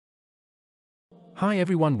Hi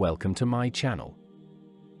everyone, welcome to my channel.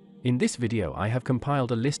 In this video I have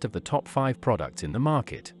compiled a list of the top 5 products in the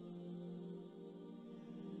market.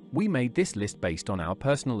 We made this list based on our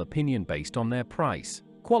personal opinion based on their price,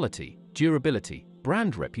 quality, durability,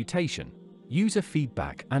 brand reputation, user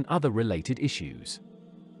feedback and other related issues.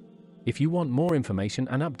 If you want more information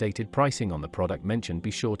and updated pricing on the product mentioned,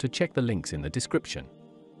 be sure to check the links in the description.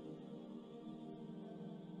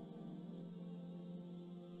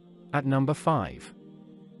 At number 5.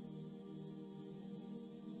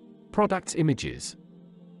 Products images.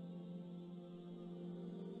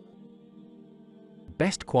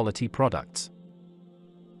 Best quality products.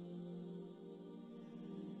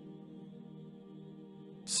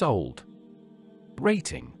 Sold.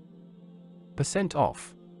 Rating. Percent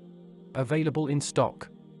off. Available in stock.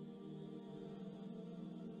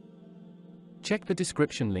 Check the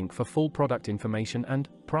description link for full product information and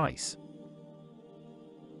price.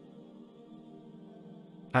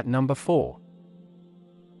 At number 4.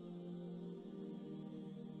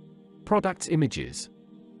 Products images.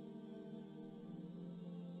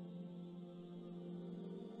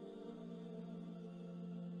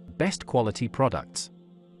 Best quality products.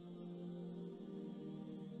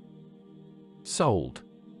 Sold.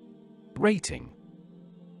 Rating.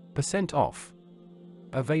 Percent off.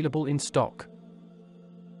 Available in stock.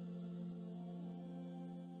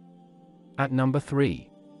 At number 3.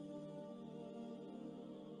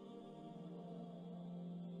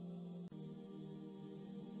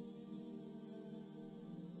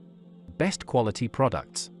 Best quality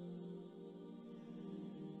products.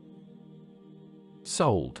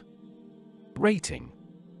 Sold. Rating.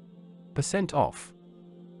 Percent off.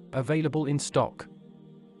 Available in stock.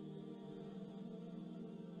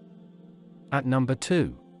 At number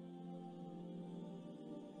 2.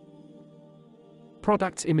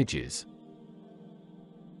 Products images.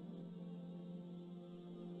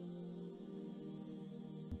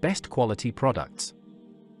 Best quality products.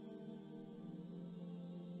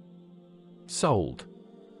 Sold.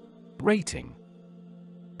 Rating.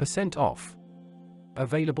 Percent off.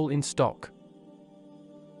 Available in stock.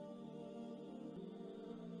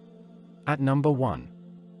 At number 1.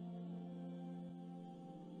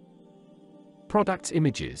 Products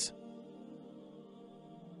images.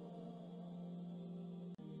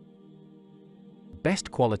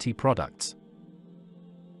 Best quality products.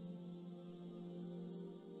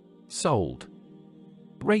 Sold.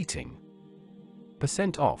 Rating.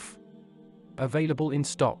 Percent off. Available in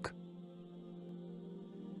stock.